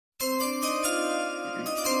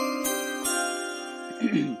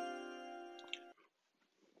Testing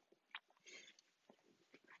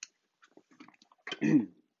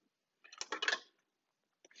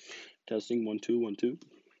 1 2 1 2.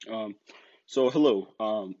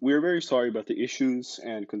 Hello. We are very sorry about the issues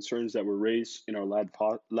and concerns that were raised in our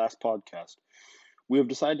last podcast. We have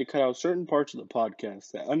decided to cut out certain parts of the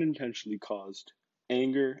podcast that unintentionally caused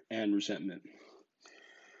anger and resentment.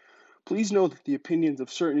 Please know that the opinions of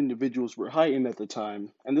certain individuals were heightened at the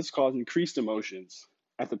time, and this caused increased emotions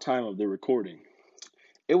at the time of the recording.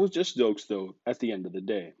 It was just jokes, though, at the end of the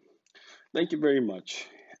day. Thank you very much,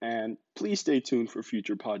 and please stay tuned for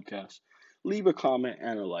future podcasts. Leave a comment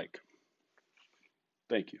and a like.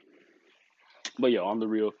 Thank you. But yeah, on the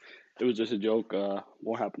real, it was just a joke.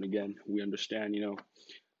 Won't happen again. We understand,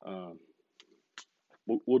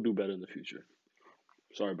 we'll do better in the future.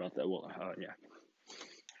 Sorry about that. Well, yeah.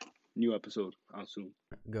 New episode out soon.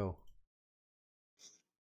 Go.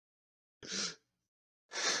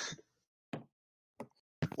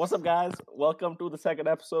 What's up, guys? Welcome to the second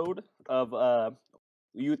episode of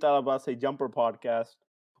you thought about to say Jumper podcast.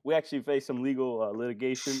 We actually faced some legal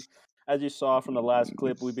litigation. As you saw from the last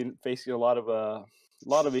clip, we've been facing a lot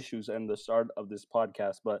of issues in the start of this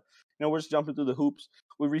podcast. But we're just jumping through the hoops.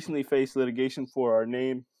 We recently faced litigation for our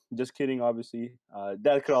name. Just kidding, obviously.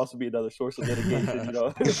 That could also be another source of litigation.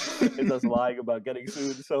 It's us lying about getting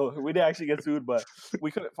sued. So we did actually get sued, but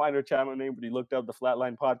we couldn't find our channel name. But we looked up the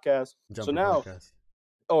Flatline podcast. Podcast.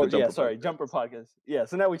 Oh, yeah, sorry, Jumper podcast. Yeah,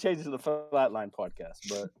 so now we changed it to the Flatline podcast.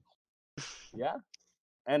 But yeah,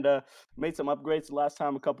 and made some upgrades. Last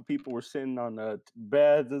time, a couple people were sitting on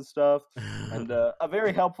beds and stuff, and a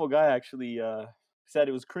very helpful guy actually said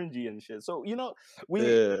it was cringy and shit. So we're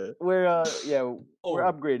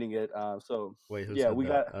upgrading it. So wait, who yeah, said we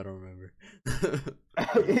that? got. I don't remember.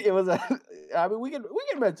 It was. I mean, we can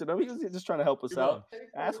mention him. He was just trying to help us out.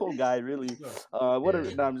 Asshole guy, really. Whatever.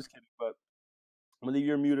 Yeah. No, I'm just kidding. But I believe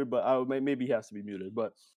you're muted, but maybe he has to be muted.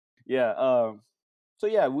 But yeah. So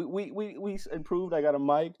yeah, we improved. I got a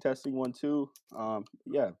mic. Testing 1 2.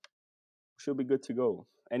 Yeah, should be good to go.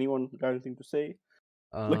 Anyone got anything to say?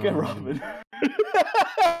 Look at Robin.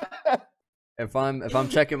 If I'm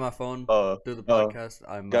checking my phone through the podcast,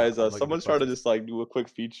 guys. Someone's trying to just do a quick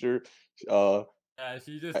feature. Yeah,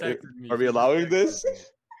 she just texted me. Are we allowing this?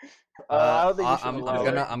 I don't think we should allow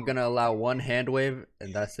it. I'm gonna allow one hand wave,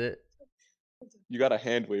 and that's it. You got a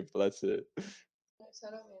hand wave, but that's it.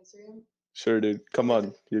 Shout out Instagram. Sure, dude. Come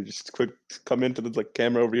on. You just quick come into the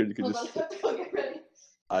camera over here. You can Hold just. on, I have to go get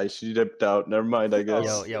ready. She dipped out. Never mind, I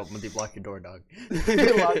guess. Yo, I'm gonna block your door, dog. Lock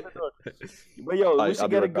the door. But yo, we I'll should be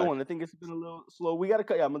get right it back. going. I think it's been a little slow. We gotta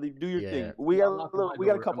cut. Yeah, I'm gonna do your Yeah. thing. We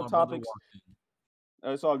got a couple topics.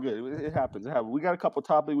 It's all good. It happens. We got a couple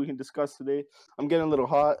topics we can discuss today. I'm getting a little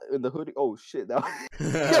hot in the hoodie. Oh shit!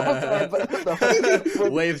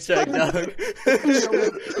 Wave check, dog.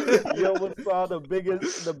 You almost saw the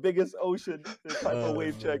biggest ocean type of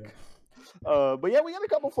wave check. But yeah, we had a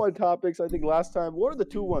couple fun topics. I think last time. What are the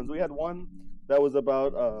two ones? We had one that was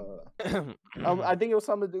about. I think it was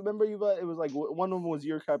something. Remember you? It was like one of them was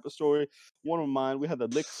your type of story. One of mine. We had the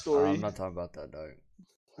lick story. I'm not talking about that, dog.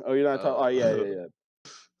 Oh, you're not talking. Oh, yeah.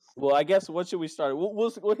 Well, I guess what should we start?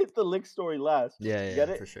 We'll hit the lick story last. Yeah, Get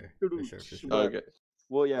it? for sure. Okay.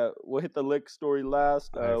 Well, yeah, we'll hit the lick story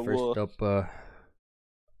last. All right, first up,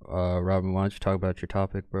 Robin, why don't you talk about your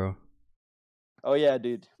topic, bro? Oh yeah,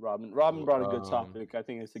 dude, Robin brought a good topic. I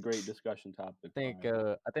think it's a great discussion topic.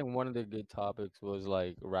 I think one of the good topics was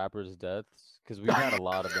like rappers' deaths because we've had a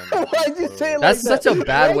lot of them. Why'd you say it like That's that? such a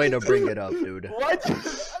bad way to bring it up, dude. What? I think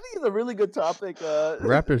it's a really good topic.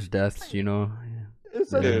 Rappers' deaths, It's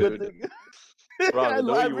such a good thing. Robin,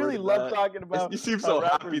 I really love talking about. You seem how so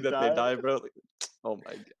rappers happy that they die, bro. Oh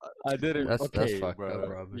my god. I didn't. That's okay, fucked bro. up,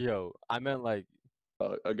 Robin. Yo, I meant like.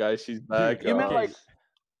 Guys, she's back. You meant like.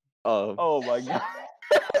 Oh my god.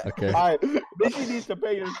 Okay. All right, Missy needs to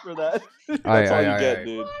pay us for that. That's all you get,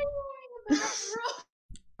 dude.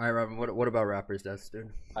 All right, Robin. What about rappers' deaths,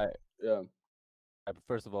 dude? Yeah.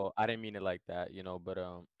 First of all, I didn't mean it like that, but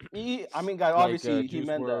I mean, guy, obviously he Juice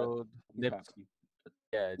meant WRLD, that.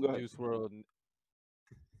 Yeah, Go ahead. Juice WRLD,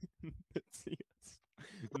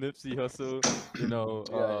 Nipsey Hussle,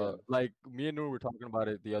 Yeah. like me and Noor were talking about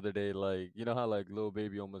it the other day. Like, you know how like Lil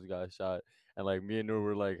Baby almost got shot, and like me and Noor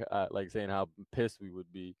were like saying how pissed we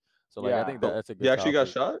would be. So like I think that's a good. He actually got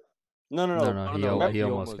topic. shot? No, Remember he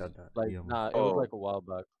almost got that. Like, He almost- nah, it was like a while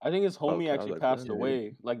back. I think his homie Okay, I was actually like, passed yeah.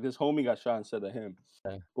 away. Like this homie got shot instead of him.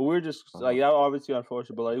 Yeah. But we're just like that obviously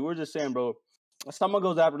unfortunate. But like we're just saying, bro, if someone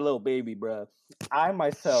goes after Lil Baby, bro, I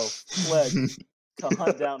myself pledge to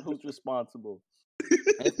hunt down who's responsible.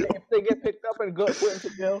 If they get picked up and put into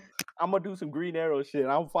jail, I'm gonna do some Green Arrow shit.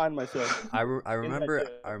 And I'll find myself. I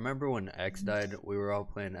remember when X died. We were all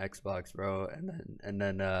playing Xbox, bro, and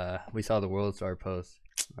then we saw the World Star post.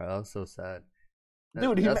 Bro, that was so sad.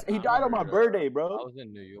 Dude, he died on my birthday, bro. I was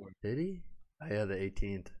in New York. Did he? Oh, yeah, the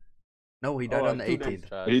 18th. No, he died on the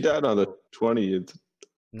 18th. He died on the 20th.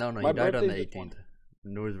 No, My he died on the birthday's the 18th.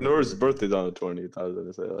 Noor's Noor's birthday's on the 20th. I was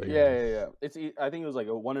gonna say. Like, Yeah. I think it was like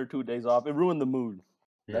a 1 or 2 days off. It ruined the mood.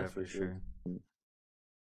 Yeah, That's for sure. Bro,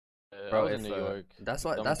 I Bro, was in if, New York. that's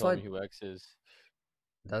Someone why told me who X is.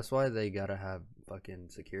 that's why they gotta have fucking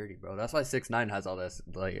security, bro. That's why 6ix9ine has all this,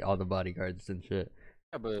 like all the bodyguards and shit.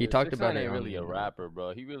 Yeah, but He talked about 6ix9ine it ain't on really a the- rapper,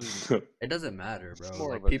 bro. He really. It doesn't matter, bro.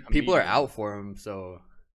 more Like of a people are comedian. out for him, so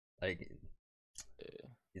like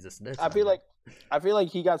he's a snitch. I feel like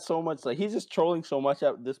he got so much, like he's just trolling so much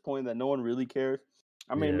at this point that no one really cares.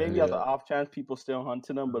 I mean, Yeah. maybe on the off chance people still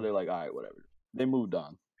hunting him, but they're like, all right, whatever. They moved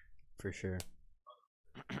on. for sure.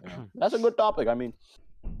 That's a good topic. I mean,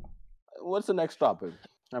 what's the next topic?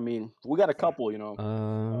 I mean, we got a couple, you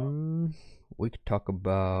know. We could talk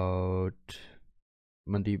about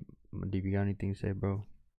Mandeep. Mandeep, you got anything to say, bro?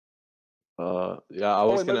 Yeah, I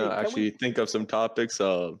was wait, gonna can actually think of some topics.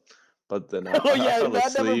 But then I, Oh, yeah, I fell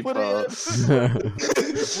that never asleep. put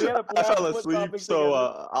it We had a I plan fell to put asleep, topics so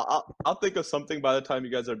together. I'll think of something by the time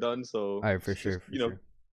you guys are done. So All right, for sure, just, for you know,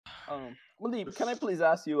 sure. Mandeep, can I please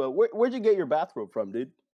ask you, where'd you get your bathrobe from,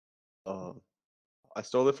 dude? I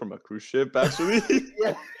stole it from a cruise ship, actually.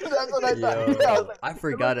 Yeah, that's what I thought. Yo, Yeah, I was like, I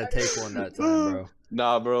forgot to take one that time, bro.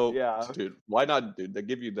 Nah, bro. Yeah. Dude, why not, dude? They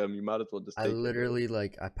give you them. You might as well just I take it, bro. literally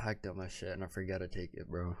I packed up my shit and I forgot to take it,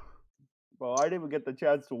 bro. bro, I didn't even get the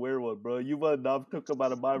chance to wear one, bro. You went up, took them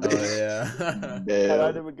out of my room. Oh yeah. And I Damn.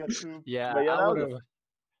 didn't even get to. Yeah, But yeah, that was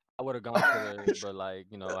I would have gone for it, but like,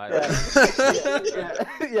 you know, I yeah.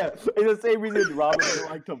 It's the same reason Robin doesn't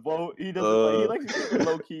like to vote. He doesn't he likes to keep it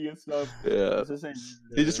low key and stuff. Yeah. It's the same.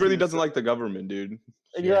 He just really doesn't like the government, dude.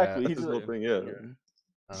 Exactly. Yeah. He's That's his whole thing, yeah.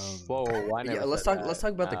 Whoa, why Yeah, never let's said talk. Let's that?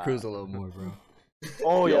 talk about the Nah. cruise a little more, bro.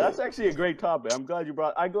 Oh yeah, Yo. that's actually a great topic. I'm glad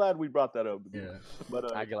we brought that up. Yeah,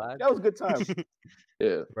 But I glad. that was a good time.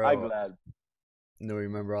 Yeah. bro. I'm glad. No,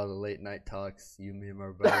 remember all the late night talks, you, me, and my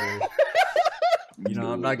brother. You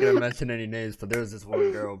know, I'm not gonna mention any names, but there was this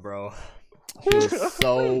one girl, bro. She was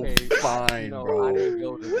so Hey, fine, You know, bro. I didn't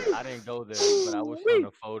go there, but I was shown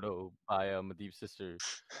a photo by Madeep's sister.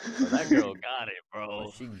 Bro, that girl got it,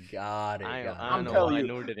 bro. She got it. I got don't it. know telling why you,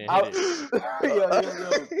 Noor didn't I- hit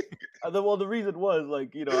it. Well, the reason was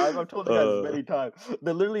like, you know, I've told you guys many times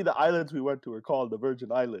that literally the islands we went to are called the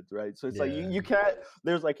Virgin Islands, right? So it's like Yeah. you can't.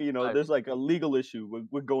 There's like Right. there's like a legal issue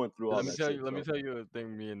with going through all Let me that. tell shit, you. Let me so. tell you a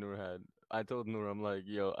thing me and Noor had. I told Noor, I'm like,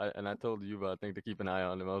 yo, and I told you, but I think to keep an eye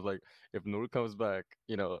on him. I was like, if Noor comes back,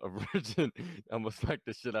 you know, a virgin, I'm gonna smack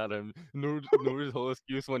the shit out of him. Noor's whole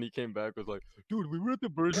excuse when he came back was like, dude, we were at the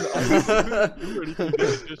Virgin Islands. We didn't do anything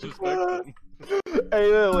to disrespect him.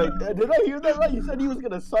 Hey, wait, did I hear that right? You said he was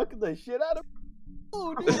gonna suck the shit out of.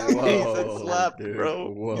 Oh, dude, that was- Whoa, said slap, dude, bro.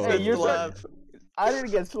 Whoa. Hey, you're slap. I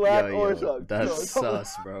didn't get slapped Yo, or yo, sucked. that's so-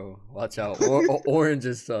 sus, bro. Watch out. Orange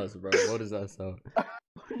is sus, bro. What is that sound?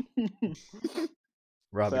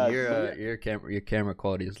 Robin, Facts. your camera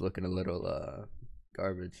quality is looking a little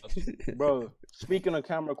garbage. Bro, speaking of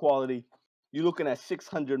camera quality, you're looking at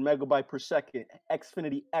 600 megabyte per second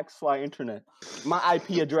Xfinity XFly internet. My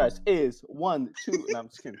IP address is 1, 2. No, I'm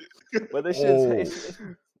just kidding. But this shit's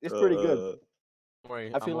it's pretty good. Don't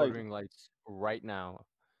worry, I feel I'm like- ordering lights right now.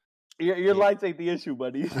 Your lights ain't the issue,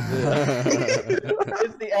 buddy. It's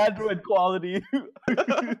the Android quality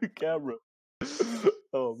camera.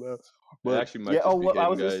 Oh man. It actually might yeah. just Oh, be well, I him,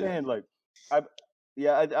 was just guys. saying, like, I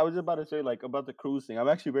was about to say, like, about the cruise thing. I'm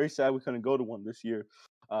actually very sad we couldn't go to one this year,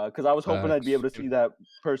 because I was hoping I'd be able to see that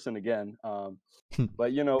person again.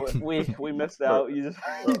 But you know, we missed out. You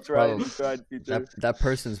tried. That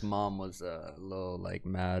person's mom was a little like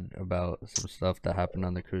mad about some stuff that happened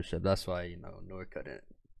on the cruise ship. That's why, you know, Noor couldn't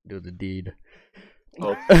do the deed.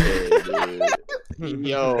 Okay, dude.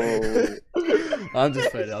 Yo. I'm just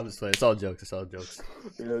playing. It's all jokes. It's all jokes.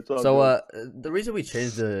 Yeah, it's all So good. the reason we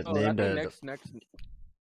changed the Oh, name I think to next.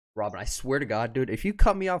 Robin, I swear to God, dude, if you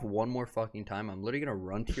cut me off one more fucking time, I'm literally gonna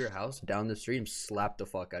run to your house down the street and slap the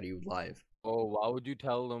fuck out of you live. Oh, why would you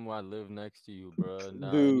tell them I live next to you, bro?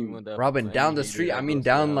 Nah, Dude. you want that Robin, flame down the heater street. that I mean, goes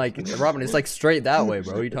down down. like Robin. It's like straight that way,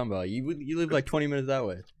 bro. What are you talking about? You live like 20 minutes that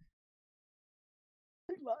way.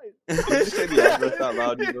 Just say the address out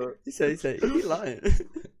loud, bro. He said he lying.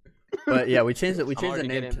 But yeah, we changed it. We I'm changed the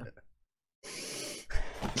already name. getting-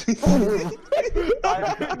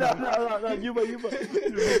 No, Yuba.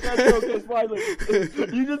 That joke is fine.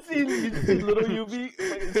 Like, you just see little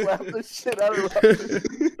UV slap the shit out of Robin.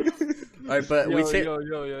 All right, but we say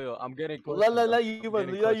Yo, I'm getting questions. Let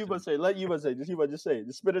Yuba say. Let Yuba say. Just say it.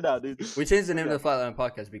 Just spit it out, dude. we changed the name of the Flatline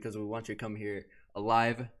podcast because we want you to come here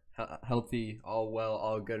alive, healthy, all well,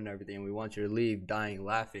 all good, and everything. And we want you to leave dying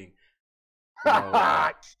laughing. You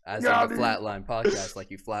know, as in the Flatline podcast,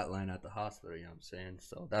 like you flatline at the hospital. You know what I'm saying?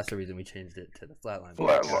 So that's the reason we changed it to the Flatline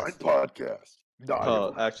podcast.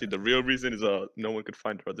 Actually, the real reason is no one could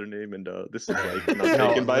find her other name, and this is like not No,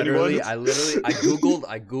 taken by literally, anyone.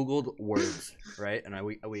 I googled words, right, and I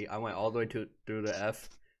went all the way through the F.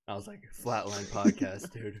 I was like, Flatline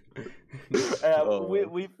podcast, dude.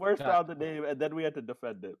 We first found the name, and then we had to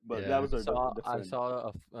defend it. But that was our I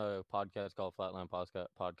saw a podcast called Flatline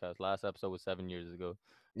Podcast. Last episode was 7 years ago.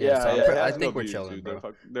 I think we're chilling, dude.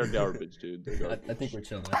 bro. They're garbage, dude. They're garbage. I think we're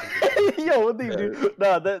chilling. Yo, what do you do?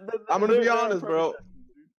 No, I'm gonna be honest, bro.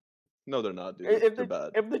 No, they're not, dude. They're bad.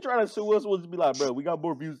 If they're trying to sue us, we'll just be like, bro, we got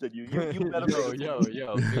more views than you. You better Yo.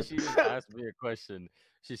 She asked me a question.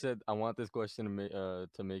 She said, "I want this question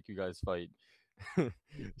to make you guys fight."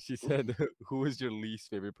 She said, "Who is your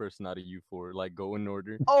least favorite person out of you four? Like, go in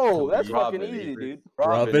order." Oh, that's Robin, fucking easy, dude.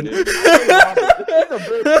 Robin. dude.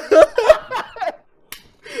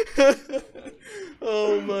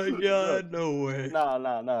 Oh my god, no way.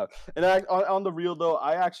 Nah. And on the real though,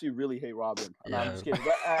 I actually really hate Robin. No, I'm just kidding.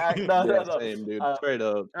 Yeah, same, dude. Straight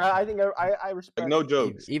up. I think I respect. Like, no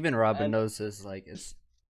jokes. Even Robin knows this. Like, it's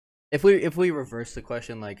if we reverse the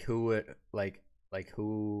question, like who would like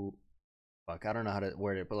who, fuck, I don't know how to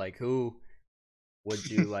word it, but like who would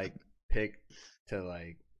you like pick to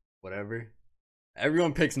like whatever?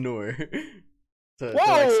 Everyone picks Noor. To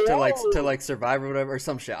survive or whatever or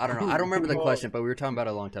some shit. I don't know. I don't remember the question, but we were talking about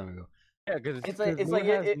it a long time ago. Yeah, because it's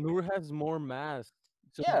like Noor has more mass,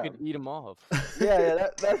 so Yeah. you could eat him off. Yeah,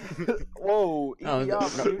 that's whoa.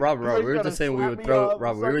 Rob, we were just saying we would throw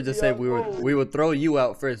Rob. We were just saying we would throw you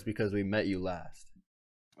out first because we met you last.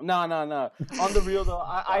 No. On the real though,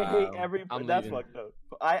 I hate every. I'm That's leaving. fucked up.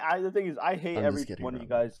 I the thing is, I hate I'm every just kidding, one of you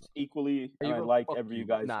Rob. guys equally, and I Yo, like fuck every you you.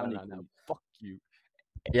 guys Nah, unequally. fuck you.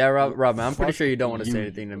 Yeah, Rob, I'm pretty Fuck sure you don't want to say you,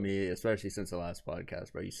 anything to bro. me, especially since the last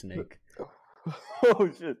podcast, bro. You snake. Oh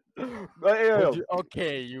shit.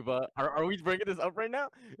 Okay, Yuba. Are we bringing this up right now?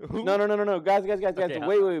 Who- No, guys. Okay,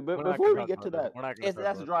 Wait. But we're not before gonna we get talk to about that, We're not gonna talk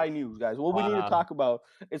that's about dry this. news, guys. What we need to talk about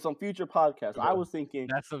is some future podcasts. I was thinking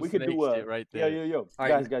That's some we could snake do a shit right yo, there. All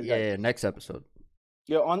right, guys. yeah, next episode.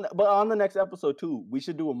 Yeah, on the next episode too, we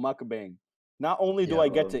should do a mukbang. Not only do I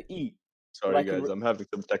get to eat, Sorry, I can guys. I'm having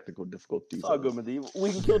some technical difficulties. it's all good, Medivh.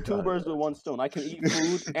 We can kill two birds with one stone. I can eat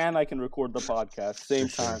food and I can record the podcast same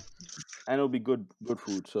time, and it'll be good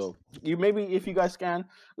food. So you maybe if you guys can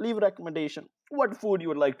leave a recommendation, what food you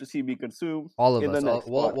would like to see me consume. All of in the us. next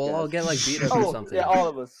We'll all podcast. get like beat ups or something. Yeah, all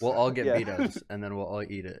of us. We'll all get Yeah. beat ups and then we'll all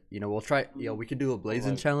eat it. You know, we'll try. Yo, we could do a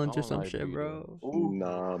blazing like- challenge I or don't some like shit, beat bro. Ooh.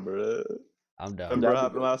 Nah, bro. I'm down. Remember what That'd be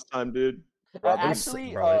happened good. last time, dude?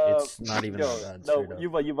 Actually, bro, it's not even yo, that bad. Straight no,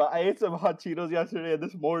 up. Yuba, I ate some hot Cheetos yesterday and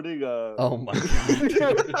this morning. Oh my god.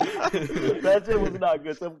 That shit was not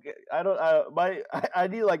good. I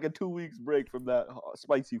need like a 2 weeks break from that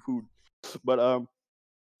spicy food. But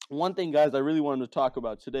one thing, guys, I really wanted to talk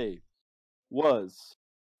about today was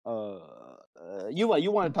you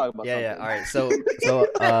want to talk about Yeah. something. All right. So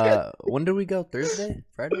when did we go? Thursday?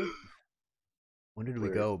 Friday? When did we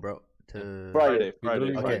Where? go, bro? To Friday.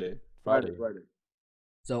 Okay. Friday.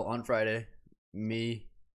 So on Friday, me,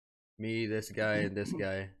 this guy, and this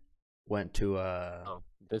guy went to Oh,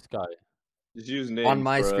 this guy. Just use names. on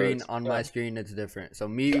my bro. screen. On my screen, it's different. So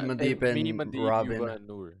me, Mandeep, and Mini Mandeep, Robin. Yuba, and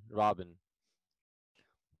Noor. Robin.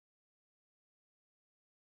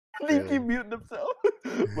 He Really? keep muting himself.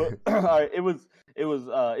 But all right, it was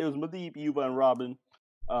Madeep, Yuba, and Robin.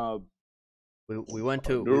 We went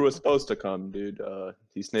to. Noor was supposed to come, dude.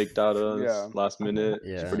 He snaked out on us Yeah. last minute.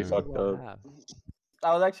 It's Yeah. pretty fucked up.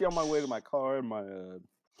 I was actually on my way to my car, and my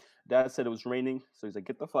dad said it was raining, so he's like,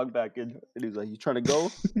 "Get the fuck back in." And he was like, "You trying to go?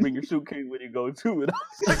 Bring your suitcase when you go too." And I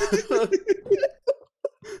was like,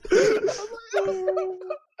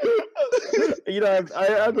 you know, I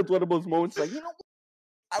had one of those moments, like, you know,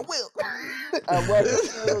 I will.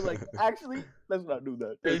 I was like, actually, let's not do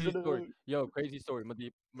that. Crazy story. Yo, crazy story.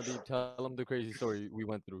 Madeep, tell him the crazy story we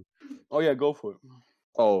went through. Oh yeah, go for it.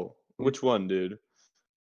 Oh, which one, dude?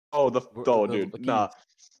 Oh, dude, keys. nah.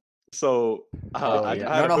 So, Oh, I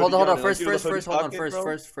yeah. had No, a hold hoodie on. on, like, you know, the hoodie First, hold on. pocket,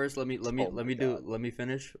 bro? First, let me Oh my God. let me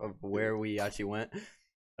finish of where we actually went. Okay,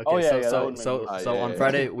 Oh, yeah, that so would make so sense. so Yeah, on yeah.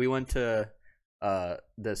 Friday we went to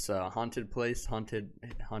this haunted place, haunted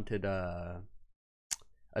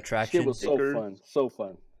attraction. Shit was so Baker. fun. So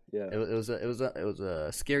fun. Yeah. It was a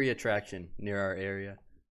scary attraction near our area.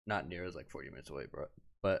 Not near, it was like 40 minutes away, bro.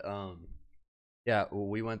 But yeah,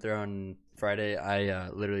 we went there on Friday. I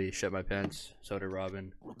literally shit my pants. So did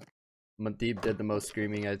Robin. Mandeep did the most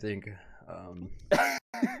screaming, I think.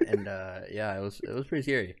 And yeah, it was pretty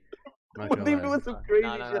scary. I'm not We're gonna lie. doing some crazy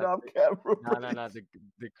nah, shit nah. off camera. Nah.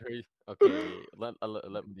 The crazy. Okay,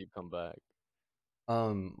 let Deep come back.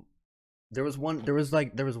 There was one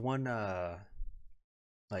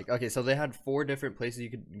like, okay, so they had 4 different places you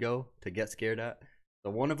could go to get scared at.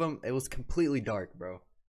 So one of them, it was completely dark, bro.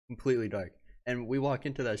 Completely dark. And we walk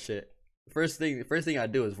into that shit. First thing I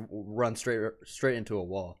do is run straight into a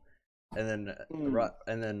wall. And then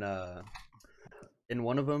in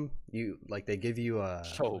one of them, you like they give you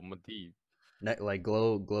Yo, Deep. like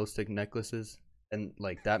glow stick necklaces, and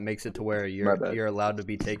like that makes it to where My bad. you're allowed to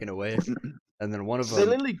be taken away. And then one of They them,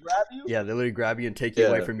 literally grab you. yeah, they literally grab you and take you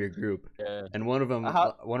away Yeah. from your group. Yeah. And one of them,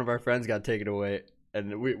 How- one of our friends got taken away,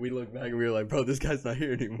 and we looked back and we were like, bro, this guy's not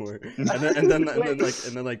here anymore. And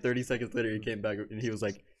then like 30 seconds later, he came back and he was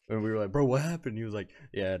like, and we were like, bro, what happened? He was like,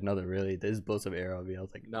 yeah, another really, they just blow some air on me. I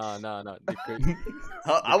was like, Nah. The crazy,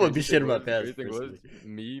 I would be crazy shitting thing my was- pants. The crazy thing was personally.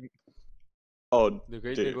 me. Oh, The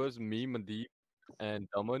crazy dude. thing was me, Mandeep, and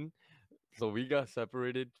Daman. So we got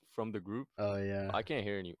separated from the group. Oh yeah. I can't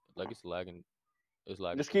hear any. Like it's lagging. It's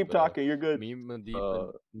lagging. Just keep but, talking. You're good. Me, Mandeep,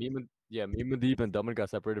 Uh, me, Mandeep, and Daman got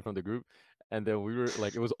separated from the group, and then we were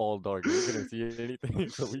like, it was all dark. We couldn't see anything,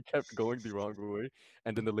 so we kept going the wrong way.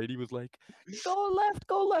 And then the lady was like,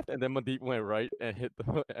 go left," and then Mandeep went right and hit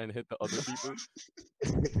the other people.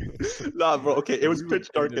 Nah, bro. Okay, it was We were pitch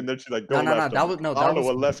dark, in and then she's like, No, "Go no, no. left." That I'm was like, no. I That don't know was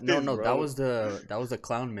what left no, is, no. bro. That was the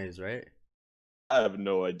clown maze, right? I have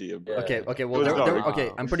no idea, bro. Yeah. Okay. Well, was dark.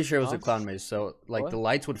 okay. I'm pretty sure it was a Huh? clown maze. So like What? the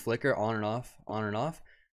lights would flicker on and off,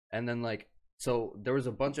 and then like so there was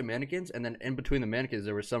a bunch of mannequins, and then in between the mannequins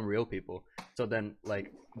there were some real people. So then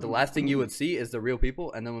like the last thing you would see is the real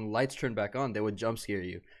people, and then when the lights turned back on, they would jump scare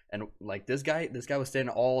you. And like this guy was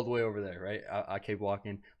standing all the way over there, right? I kept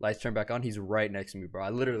walking. Lights turned back on. He's right next to me, bro. I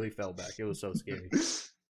literally fell back. It was so scary.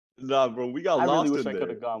 Nah, bro. We got I lost really wish in I there. could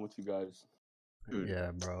have gone with you guys. Dude.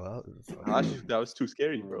 Yeah, bro. That was That was too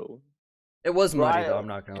scary, bro. It was Bro, muddy I- though. I'm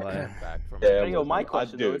not gonna lie. Back from Yeah, Hey, yo, my I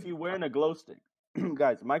question though, do. if you're wearing a glow stick,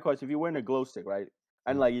 guys, my question, if you're wearing a glow stick, right,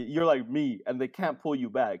 and like you're like me, and they can't pull you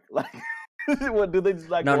back, like, what do they just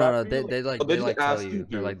like? No, go no, after no. you? They like Oh, they they just like tell ask you. you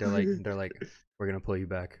to. They're like we're gonna pull you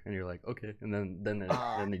back, and you're like okay, and then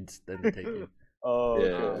they take you. Oh, Yeah.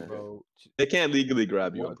 okay. bro. They can't legally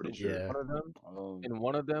grab you. I'm One- pretty sure. Yeah. One of them, Oh. in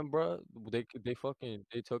one of them, bro, they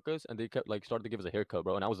took us and they kept like started to give us a haircut,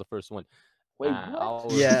 bro, and I was the first one. Wait, I what?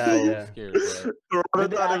 was Yeah, so yeah. scared, bro. Bro, I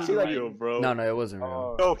Did they thought it was actually, like- real, bro. No, it wasn't real.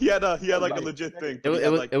 Oh, No, he had like a like- legit thing. It was- He had,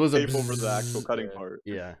 it was- like, it was a tape over the actual bzzz. cutting Yeah. part.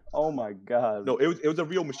 Yeah. oh my god. No, it was a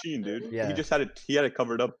real machine, dude. Yeah. He just had it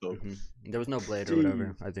covered up though. Mhm. There was no blade or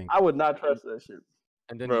whatever. I think. I would not trust that shit.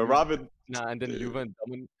 And then Bro, you- Robin. Nah, and then Dude.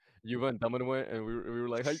 you and Daman went, and we were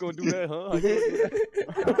like, how you gonna do that, huh? How you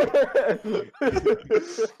gonna do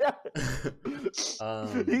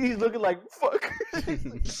that? He's looking like fuck.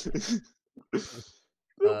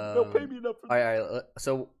 They'll pay me enough for All right.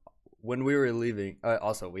 So when we were leaving,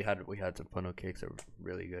 also we had some funnel cakes that were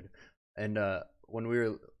really good, and when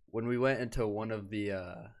we went into one of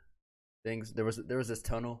the things, there was this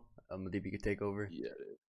tunnel. That you could take over. Yeah, dude.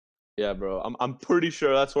 Yeah, bro. I'm pretty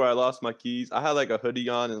sure that's where I lost my keys. I had like a hoodie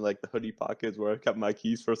on and like the hoodie pockets where I kept my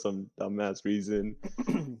keys for some dumbass reason,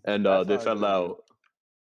 and That's they not fell good, out.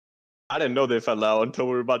 I didn't know they fell out until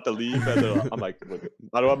we were about to leave, and then I'm like, "Look,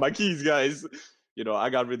 I don't have my keys, guys." You know, I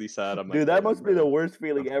got really sad. I'm like, Dude, that "Oh, must be the man." worst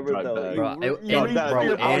feeling ever, Drive though. back. Bro, You it- reach That, bro, for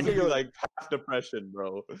your dude, I was and- pocket, like half depression,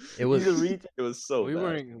 bro. It was you just reach. It was so We bad.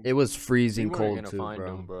 weren't. it was We freezing weren't cold gonna too, find bro.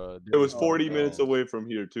 them, bro. It was Oh, 40 bro. minutes away from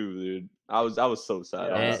here too, dude. I was so sad.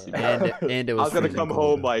 Yeah. honestly. And it I was was gonna freezing come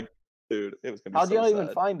cold. home like, dude, it was gonna be How do so y'all even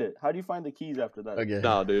sad. find it? How do you find the keys after that? Okay.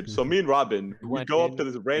 Nah, dude. So me and Robin, We we went go up in, to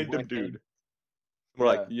this random went in. dude. We're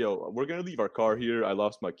like, yo, we're gonna leave our car here. I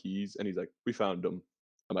lost my keys, and he's like, we found them.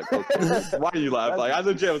 I'm like, okay. Why are you laughing? Like, I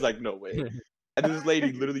legit was like, no way. And this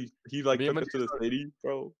lady literally, he like Me and took us to this lady,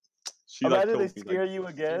 bro. She like Imagine they told me, scare like, you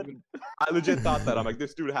again. I legit thought that. I'm like,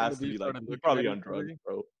 this dude has to We be like, started he's looking probably at on each drugs, other.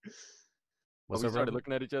 bro. What's we up, started bro?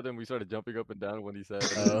 looking at each other and we started jumping up and down when he said.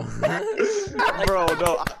 it. Oh. Bro,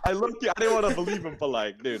 no, I look, I didn't want to believe him, but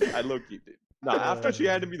like, dude, I look, dude. Nah, after she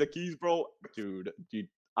handed me the keys, bro, dude,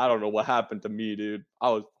 I don't know what happened to me, dude. I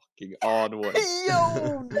was fucking on one.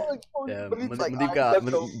 Yo, Yeah, Mandeep's like, Mandeep "I got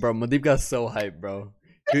left them." Mandeep got so hyped, bro.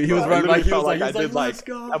 He was Bro, I right back. literally He was felt like, like I did, like, let's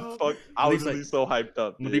go. I was Mandeep's really like- so hyped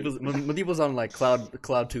up. Mandeep Dude. was Mandeep was on like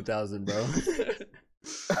cloud 2000, bro.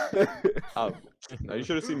 Now you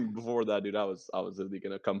should have seen me before that, dude. I was literally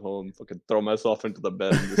gonna come home, fucking throw myself into the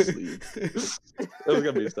bed and just sleep. It was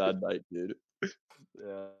gonna be a sad night, dude.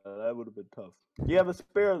 Yeah, that would have been tough. You have a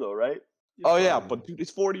spare though, right? Oh yeah, but dude,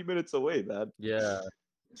 it's 40 minutes away, man. Yeah,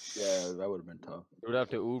 Yeah, that would have been tough. you would have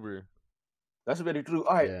to Uber. That's very true.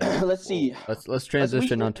 All right, Yeah. let's see. Let's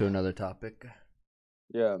transition on to another topic.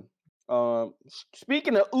 Yeah.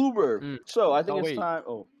 Speaking of Uber, so I think Oh, it's wait. time.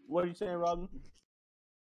 Oh, what are you saying, Robin?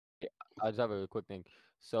 I just have a quick thing.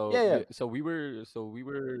 So Yeah. so we were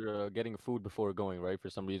getting food before going, right? For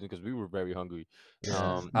some reason, because we were very hungry.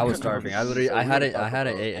 Yeah. I was starving. I literally So I we hadn't gotta talk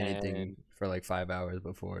about- ate anything and- for like 5 hours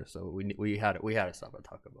before, so we had to stop at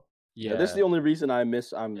Taco Bell. Yeah, this is the only reason I'm Yeah,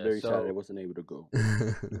 very sad I so- wasn't able to go.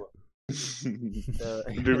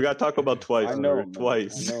 Dude, we got Taco Bell twice. I know, bro, man.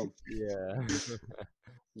 twice. I know. Yeah.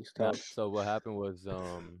 It's Yeah, tough. so what happened was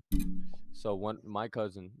so my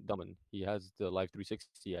cousin Duman, he has the Life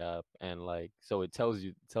 360 app, and like so it tells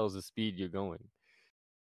the speed you're going.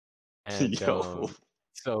 And Yo.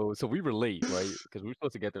 so we were late, right? Because we were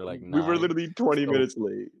supposed to get there like 9. We were literally 20 So- minutes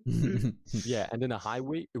late. Yeah, and then the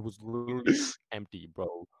highway, it was literally empty,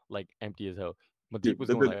 bro. Like empty as hell. Madeep Dude, was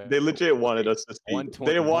they, going they- like they legit wanted us to speed.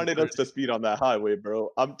 120, They wanted us 130. to speed on that highway, bro.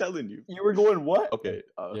 I'm telling you. You were going what? Okay.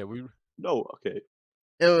 Yeah, we No, okay.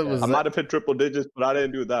 It was I might have hit triple digits, but I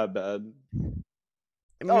didn't do it that bad.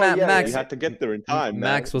 Oh, yeah, Max. You had to get there in time,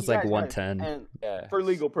 Max was like Yeah, 110. And yeah. for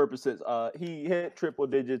legal purposes, he hit triple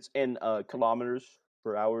digits in kilometers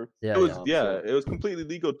per hour. Yeah, It was yeah. it was completely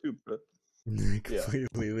legal too, bro.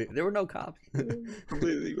 Completely. There were no cops.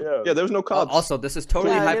 Completely legal. Yeah. Yeah, there was no cops. Also, this is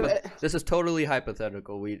totally Yeah, this is totally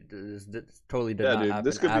hypothetical. This totally did yeah, not dude, happen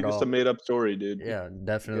this could be at just all. a made up story, dude. Yeah,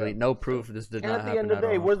 definitely Yeah. no proof. This did And not at the happen end of the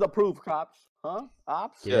at day, all. where's the proof, cops? Huh?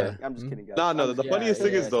 Ops? Yeah. I'm just kidding, guys. No, I'm the just- funniest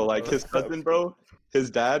thing yeah, is though, like his bro. cousin, bro, his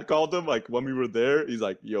dad called him like when we were there. He's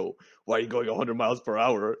like, "Yo, why are you going 100 miles per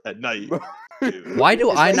hour at night?" Dude. Why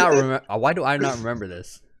do It's I like- not remember? Why do I not remember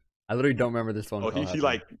this? I literally don't remember this phone Oh, call. he happening.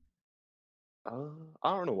 like,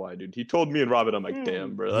 I don't know why, dude. He told me and Robin. I'm like,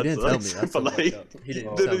 damn, bro. He That's didn't tell like, me. That's but so like, fucked up. He didn't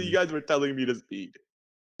tell literally, me. you guys were telling me to speed.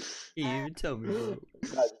 He didn't even tell me, bro.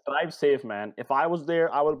 Guys, drive safe, man. If I was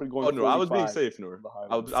there, I would have been going. Oh no, I was being 45 safe, Noor. on the highway.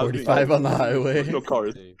 I was being 45 safe. on the highway. There was no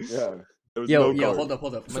cars. Yeah. There was Yo, no cars.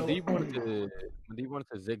 hold up. So, Madeep wanted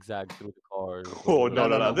to zigzag through the cars. Oh, no.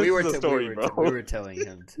 This is the story, we bro. were telling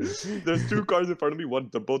him to. There's two cars in front of me. One,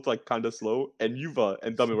 they're both like kind of slow, and Yuva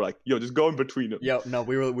and Dummy were like, "Yo, just go in between them." Yo, no,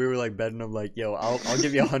 we were like betting him like, yo, I'll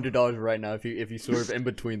give you $100 right now if you swerve in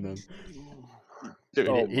between them. Dude,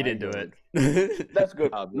 Oh he my didn't do God. it. That's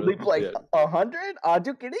good. Ah, bro, Leap like yeah. 100? Are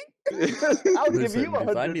you kidding? I'll give Listen, you if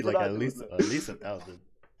 100. I need for like not at doing least that. 1,000.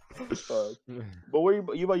 But were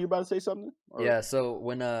you about to say something? Or- Yeah, so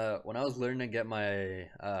when I was learning to get my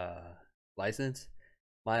license,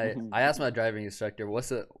 Mhm. I asked my driving instructor what's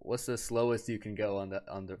the slowest you can go on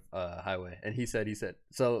the highway, and he said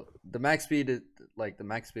so the max speed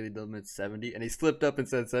limit's 70, and he slipped up and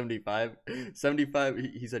said 75. 75.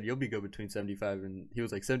 He said you'll be good between 75 and he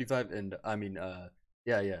was like 75 and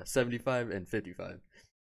 75 and 55.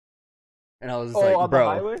 And I was just Oh, like, on the bro,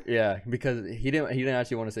 highway? yeah, because he didn't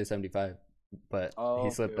actually want to say 75, but Oh, he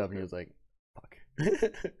okay, slipped up and he okay. was like, fuck.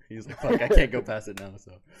 He was like, fuck, I can't go past it now.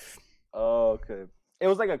 So Oh, okay. It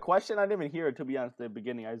was like a question. I didn't even hear it, to be honest. At the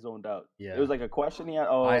beginning, I zoned out. yeah, It was like a question he had.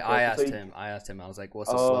 Oh, I okay. asked So he- him. I was like, what's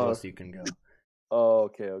the Oh. slowest you can go? Oh,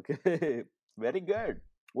 okay. Very good.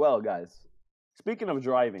 Well, guys, speaking of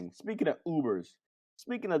driving, speaking of Ubers,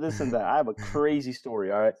 speaking of this and that, I have a crazy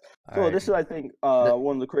story. All right. So Alright. this is, I think, The-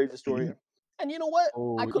 one of the craziest stories. And you know what?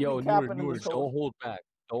 Oh, I could yo, be capping in Noor, this don't whole. hold back.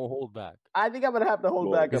 Don't hold back. I think I'm gonna have to hold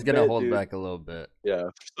Well, back. He's a gonna bit, hold dude. back a little bit. Yeah,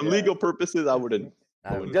 for some Yeah. legal purposes, I wouldn't.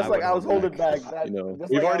 Just like I was holding back. That, You know,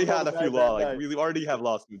 just we've like I already was had a holding few back that law. Like night. we already have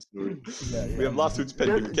lawsuits. Noor. Yeah, We have lawsuits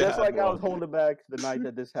pending. We can't Just have like I more. was holding back the night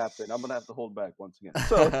that this happened, I'm gonna have to hold back once again.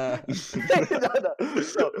 So, no.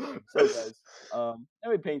 so guys,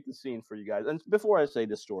 let me paint the scene for you guys. And before I say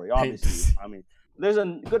this story, Paint the obviously, I mean, there's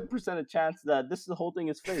a good percentage chance that the whole thing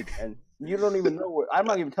is fake, and you don't even know where. I'm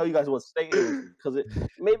not even tell you guys what state it was because it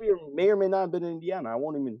may or may not have been in Indiana. I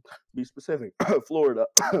won't even be specific. Florida.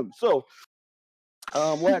 So,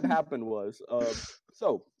 what had happened was,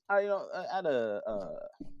 so I at a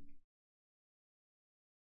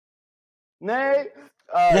nay.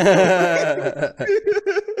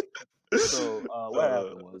 So what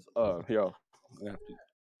happened was, yo,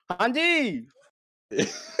 Hanji.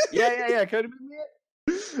 Yeah. Could have been me.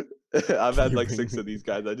 I've had like 6 of these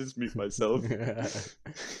guys. I just mute myself.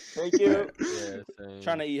 Thank you. Yeah, same.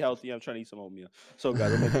 Trying to eat healthy. I'm trying to eat some oatmeal. So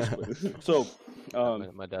guys, I'll make this quick. So,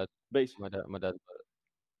 my dad, base. my dad.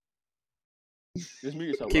 Just mute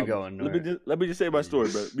yourself. Keep Robin. going. Let me just say my story,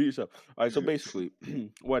 bro. Mute yourself. All right. So basically,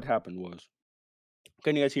 what happened was,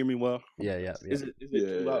 can you guys hear me well? Yeah. Is it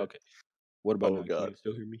too loud? Okay. What about Oh, now? Can God. you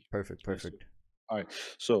still hear me? Perfect. All right.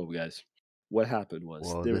 So guys, what happened was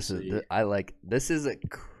Well, there this was is I like this is a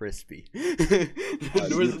crispy.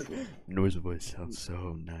 beautiful. Noise voice sounds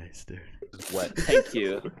so nice, dude. What? Thank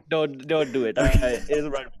you. Don't do it. It's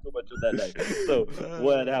right so much of that night. So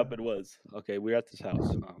what happened was, okay, we were at this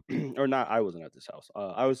house, or not. I wasn't at this house.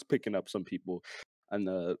 I was picking up some people, and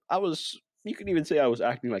I was. You can even say I was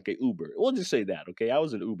acting like a Uber. We'll just say that, okay? I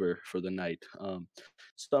was an Uber for the night.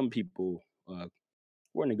 Some people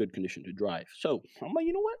were in a good condition to drive, so I'm like,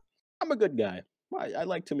 you know what? I'm a good guy. I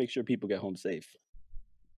like to make sure people get home safe.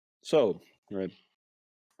 So, right,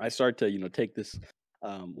 I start to take this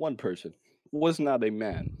one person was not a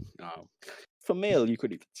man, female you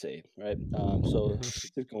could even say, right? So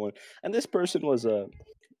just going, and this person was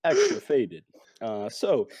extra faded.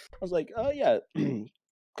 So I was like, yeah,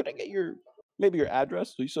 could I get your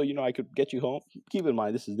address so I could get you home? Keep in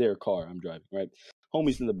mind this is their car I'm driving, right?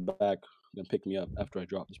 Homie's in the back gonna pick me up after I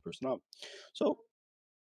drop this person off. So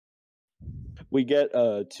we get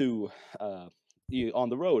to on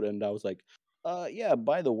the road, and I was like, yeah,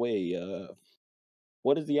 by the way,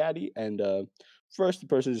 what is the Addy? And first the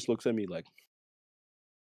person just looks at me like,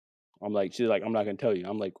 she's like, I'm not gonna tell you.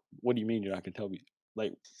 I'm like, what do you mean you're not gonna tell me?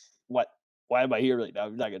 Like, what? Why am I here right now?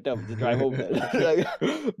 You're not gonna tell me to drive home then.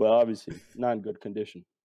 But obviously not in good condition.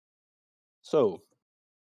 So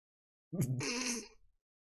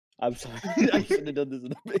I'm sorry. I should have done this in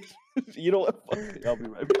the basement. You know what? Fuck it. I'll be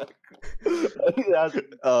right back.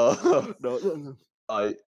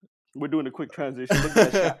 No. We're doing a quick transition. Look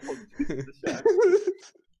at that shot.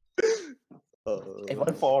 If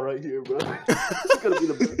I fall right here, bro, it's gonna be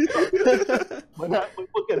the best. My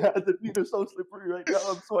fucking hands and feet are so slippery right now.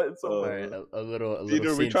 I'm sweating so All much. right, a little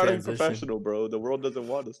Peter, we scene try to be transition. professional, bro. The world doesn't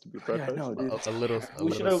want us to be Yeah, I know, professional. dude. A little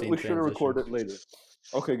We should have scene recorded transition. later.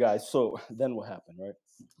 Okay, guys. So then what happened, right?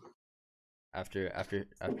 After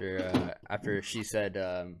she said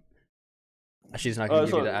she's not gonna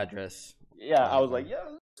give you the address. Yeah, I was like, yeah,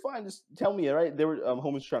 it's fine. Just tell me, right? They were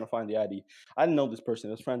homies trying to find the ID. I didn't know this person.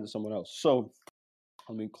 It was friends with someone else. So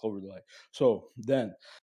I mean, Clover the light. So then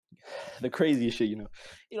the craziest shit,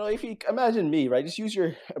 if you imagine me, right? Just use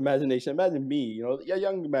your imagination. Imagine me, a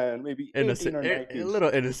young man, maybe 18 or 19. A little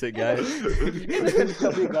innocent guy. Innocent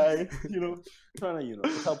chubby guy, trying to,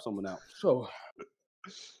 help someone out. So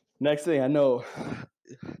next thing I know,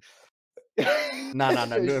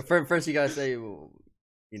 No. First you gotta say,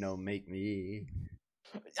 make me.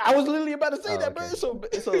 I was literally about to say that, okay. bro. So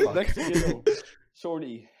next thing you know,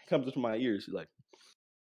 Shorty comes into my ears. She's like,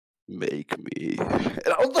 "Make me," and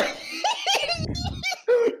I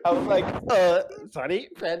was like, sorry,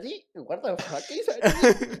 Francie, what the fuck is that?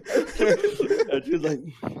 And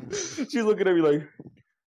she's looking at me like,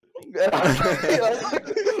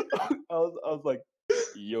 I was like,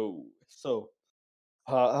 yo. So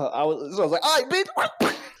I was like, all right, bitch.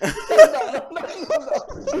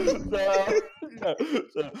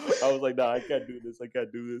 So I was like, nah, I can't do this.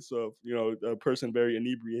 So a person very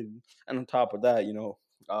inebriated, and on top of that,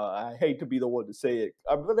 I hate to be the one to say it,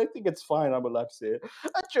 but I think it's fine. I'm allowed to say it.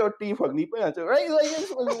 That's your thief, right? Like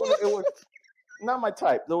it was not my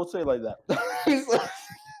type. Don't say it like that.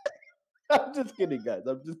 I'm just kidding, guys.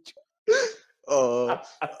 I'm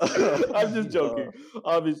just joking.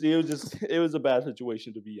 Obviously, it was a bad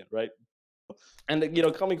situation to be in, right? And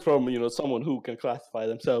coming from someone who can classify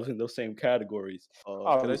themselves in those same categories. Can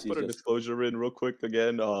I just put a disclosure in real quick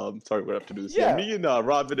again? Sorry, we have to do this. Yeah. Me and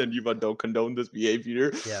Robin and Yuva don't condone this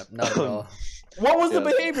behavior. Yeah, not at all. What was the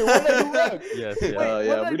behavior? What did I do wrong? Yes,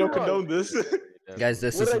 we don't condone this. Guys,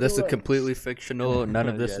 this is completely fictional. None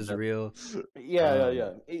of this is real. Yeah.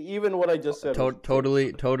 Even what I just said.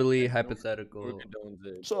 Totally hypothetical.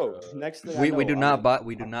 So next thing we do not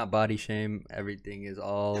body shame. Everything is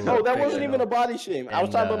all. No, that wasn't even a body shame. I was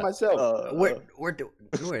talking about myself.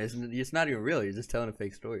 It's not even real. You're just telling a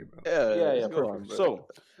fake story, bro. Yeah. Perfect. So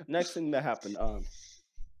next thing that happened.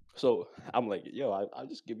 So I'm like, yo, I'll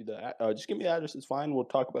just give you just give me the address. It's fine. We'll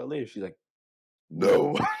talk about it later. She's like,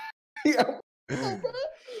 no.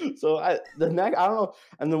 So I don't know.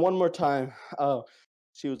 And then one more time,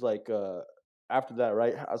 she was like, after that,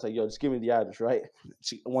 right? I was like, yo, just give me the address, right?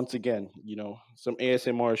 Once again, some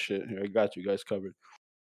ASMR shit. Here, I got you guys covered.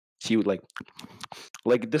 She was like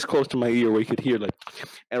this close to my ear where you could hear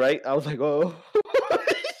and right? I was like, oh.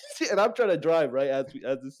 And I'm trying to drive, right, as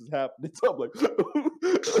this is happening. So I'm like,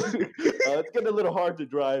 It's getting a little hard to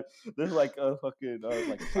drive. There's like a fucking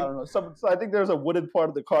like I don't know. So I think there's a wooden part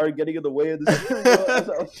of the car getting in the way of the steering wheel as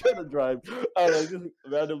I was trying to drive. I don't know, it just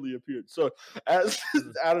randomly appeared. So as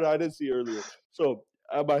I don't know, I didn't see earlier. So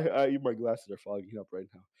my glasses are fogging up right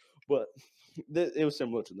now, but it was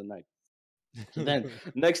similar to the night. And then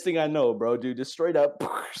next thing I know, bro, dude, just straight up,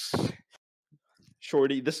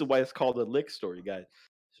 shorty. This is why it's called a lick story, guys.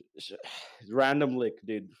 Random lick,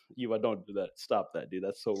 dude. I don't do that. Stop that, dude.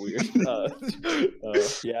 That's so weird.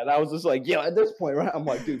 Yeah, and I was just like, yo, at this point, right? I'm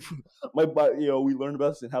like, dude, my body, we learned about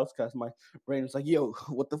this in house class. My brain was like, yo,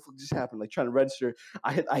 what the fuck just happened? Like trying to register.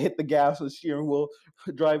 I hit the gas with the steering wheel,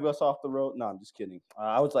 drive us off the road. No, I'm just kidding.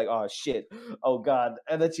 I was like, oh shit, oh god.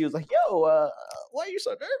 And then she was like, yo, why are you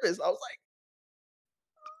so nervous? I was like.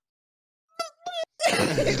 Yeah,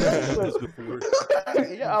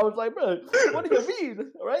 I was like, bro, what do you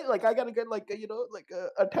mean? Right? Like, I gotta get like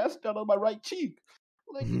a test done on my right cheek.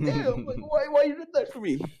 Like, damn, like, why you did that for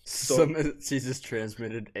me? So, She just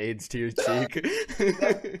transmitted AIDS to your cheek.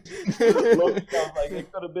 it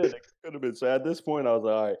could have been. So at this point, I was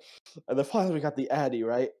like, all right. And then finally, we got the Addy,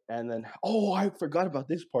 right? And then, I forgot about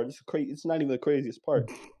this part. This is crazy. It's not even the craziest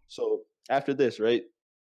part. So after this, right?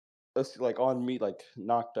 Us like on me, like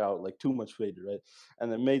knocked out, like too much faded, right? And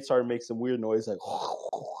then mate started making some weird noise, like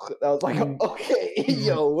I was like, okay,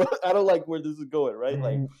 yo, I don't like where this is going, right?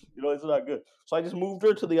 Like, it's not good. So I just moved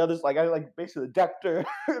her to the others, like I like basically decked her,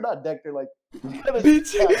 not decked her, like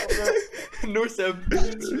Bitch.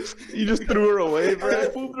 You just threw her away, I bro.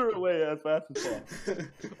 just moved her away as fast as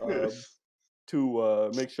possible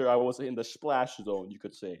to make sure I wasn't in the splash zone, you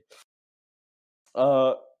could say.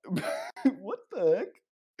 What the heck?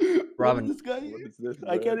 Robin, what is this guy? What is this,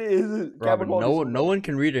 I bro? can't. Is it Robin, camera quality no one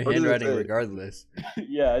can read her What does it handwriting say? regardless.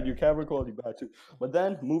 Yeah, and your camera quality bad too. But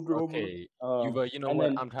then moved her Okay, over. you know and what?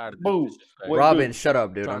 then I'm tired of boom. this disrespect. Wait, Robin, dude. shut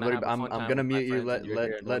up, dude. Trying to have a fun I'm time gonna with my mute you. friends and you're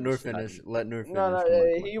here Let annoying Noor the shit out of finish. me. Let Noor finish. No, Come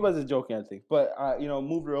on. he wasn't joking, I think. But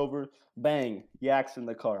moved her over. Bang, yaks in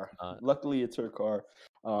the car. Luckily, it's her car.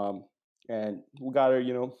 And we got her.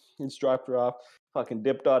 Just dropped her off. Fucking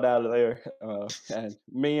dipped on out of there. And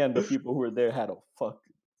me and the people who were there had a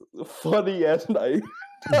funny ass night.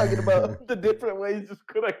 Talking about the different ways this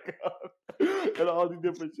could have gone and all the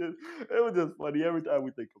different shit. It was just funny every time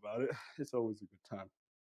we think about it. It's always a good time.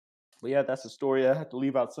 But yeah, that's the story. I had to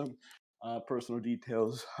leave out some personal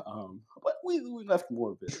details, but we left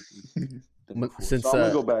more of it than before. Since So I'm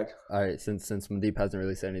gonna go back. all right, since Mandeep hasn't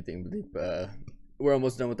really said anything, Mandeep, we're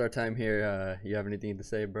almost done with our time here. You have anything to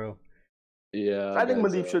say, bro? Yeah, I think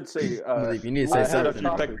guys, Mandeep should say. Mandeep, you need to I say had had a a something.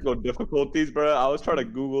 few technical difficulties, bro. I was trying to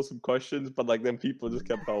Google some questions, but like then people just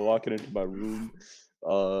kept on walking into my room.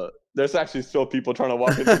 There's actually still people trying to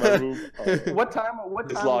walk into my room. What time? What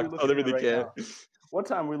It's time are we locked, so they looking at really right can't. now? What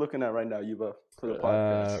time are we looking at right now, Yuba, for the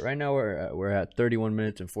podcast? Right now we're at 31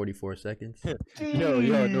 minutes and 44 seconds. Yo,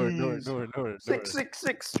 Noor.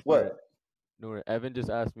 Six. What? Noor, Evan just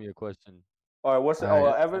asked me a question. All right. What's All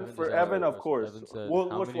right. Evan? just For asked me Evan, a of question. course. Evan said, We'll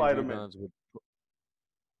how many slide him in. rebounds would?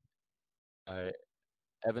 Alright.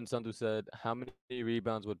 Evan Sandu said, how many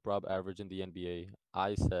rebounds would Rob average in the NBA?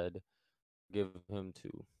 I said, give him 2.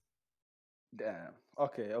 Damn.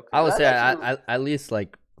 Okay. I would That say actually- at least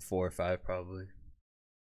like 4 or 5 probably.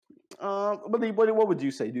 Mandeep, what would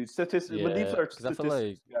you say, dude? Statistics. Yeah, Mandeep's our 'cause I feel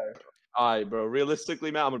statistics guy. Alright, bro.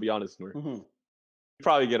 Realistically, man, I'm gonna be honest, Noor. Mhm. You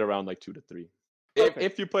probably get around like 2 to 3. Okay.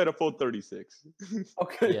 If you played a full 36.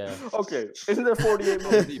 Okay. Yeah. Okay. Isn't there 48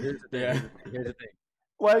 minutes? Here's the thing. Yeah. Here's the thing.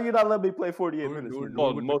 Why do you not let me play 48 Noor- minutes? Noor- Mandeep?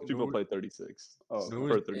 Well, would- most people Noor- play 36. Oh, Noor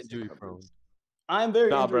per is 36 injury minutes. prone. I'm very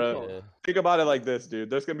Nah, injury bro. prone. Yeah. Think about it like this, dude.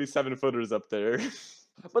 There's gonna be 7-footers up there.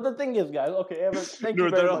 But the thing is, guys, okay, Evan, thank you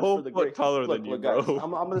Dude, very they're a much whole for the foot great. taller than you, guys, bro.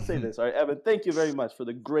 I'm gonna say this, all right, Evan, thank you very much for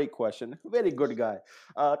the great question. Very good guy.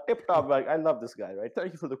 Tip top, like, I love this guy, right?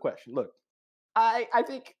 Thank you for the question. Look, I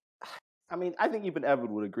think even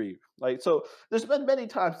Evan would agree. Like, so there's been many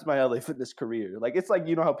times in my LA fitness career. Like, it's like,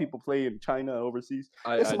 how people play in China and overseas.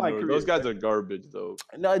 It's I my know. career, Those guys right? are garbage, though.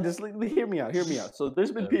 No, just hear me out. Hear me out. So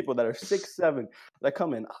there's been Yeah. people that are 6'7" that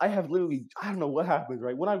come in. I have literally, I don't know what happens,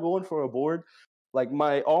 right? When I go in for a board, like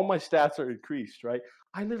all my stats are increased, right?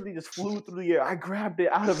 I literally just flew through the air. I grabbed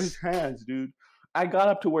it out of his hands, dude. I got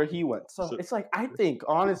up to where he went. So So- it's like, I think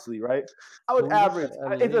honestly, right? I would Who lives average.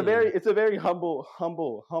 in It's a very humble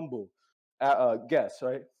guess,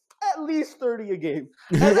 right? At least 30 a game.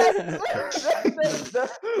 And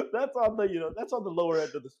that's on the that's on the lower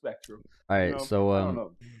end of the spectrum. All right, you know? so I don't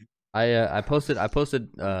know. I posted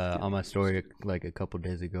on my story like a couple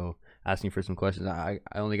days ago asking for some questions. I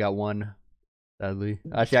only got one, sadly.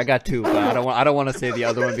 Actually, I got 2, but I don't want to say the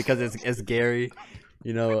other one because it's Gary.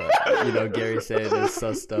 Gary saying this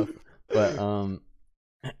sus stuff. But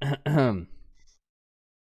the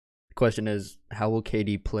question is, how will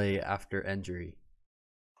KD play after injury?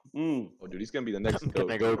 Oh, dude, he's gonna be the next coach.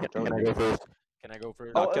 Can I go? Can I go first? Can I go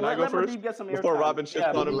first? Can I go first? Get some Before airtime. Robin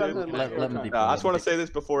shits on him, let dude? Let Mandeep I go. just want to say this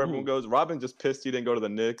before everyone goes. Robin just pissed he didn't go to the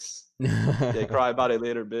Knicks. Yeah, cry about it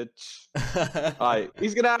later, bitch. Alright,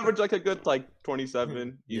 he's gonna average like a good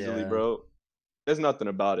 27 easily, Yeah. bro. There's nothing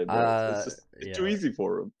about it, bro. It's too easy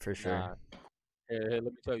for him. For sure. Nah. Hey, let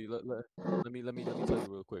me tell you. Let me tell you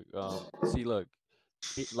real quick. See, look,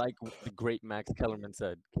 like the great Max Kellerman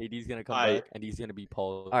said, KD's gonna come back and he's gonna be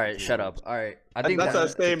Paul. All right, shut up. All right, I And think that's that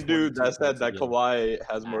same dude that said that game. Kawhi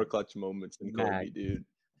has more Max. clutch moments than Kobe, Max. dude.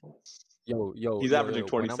 He's averaging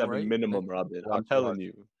 27 minimum, Robin. I'm telling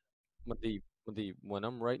you. Mandeep, when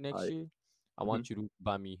I'm right next year, I want you to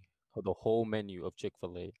buy me the whole menu of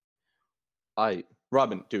Chick-fil-A.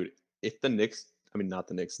 Robin, dude, if the Nets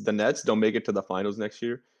don't make it to the finals next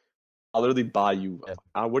year, I'll literally buy you.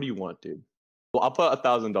 What do you want, dude? Well, I'll put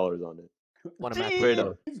 $1,000 on it. Want a MacBook? Straight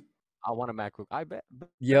up. I want a MacBook. I bet.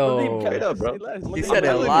 Yo, Straight up, bro. he said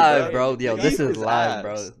it live, bro. Yo, this is His live, ass.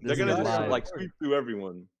 bro. They're This gonna is just live. sweep through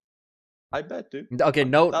everyone. I bet, dude. Okay,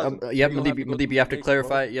 no, you have You don't have to go Mandeep, through you have to the Knicks,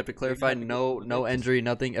 clarify. bro. You have to You clarify. have to go through the No Knicks. injury,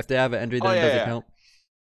 nothing. If they have an injury, then Oh, it yeah, doesn't yeah. count.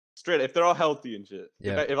 Straight, if they're all healthy and shit.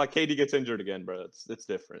 Yeah. If like KD gets injured again, bro, it's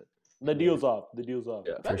different. The deal's off. The deal's off.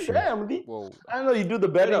 Yeah, for sure. Damn, D. Whoa. I didn't know you do the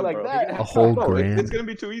betting up, like bro. that. A whole No, grand. it's gonna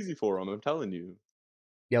be too easy for him. I'm telling you.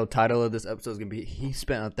 Yo, title of this episode is gonna be he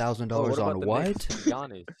spent $1,000 on what?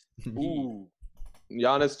 Giannis. Ooh.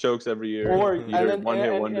 Giannis chokes every year. Or Either one-hit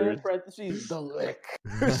and wonders. in parentheses, the lick.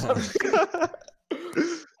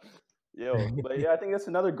 Yo, but yeah, I think that's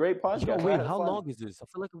another great podcast. Yo, I wait, had how fun. long is this? I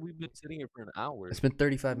feel like we've been sitting here for an hour. It's been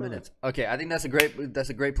 35 minutes. Okay, I think that's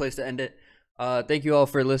a great place to end it. Thank you all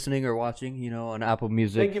for listening or watching. On Apple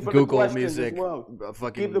Music, Thank you for the Google questions Music, as well.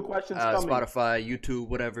 fucking Keep the questions coming. Spotify, YouTube,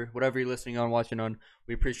 whatever you're listening on, watching on.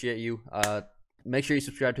 We appreciate you. Make sure you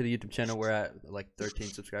subscribe to the YouTube channel. We're at like 13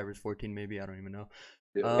 subscribers, 14 maybe. I don't even know.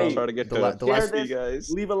 I'll try to get the to last this,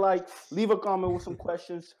 guys. Leave a like, leave a comment with some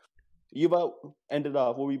questions. You about end it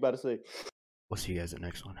off. What were you about to say? We'll see you guys at the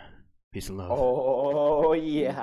next one. Peace and love. Oh yeah.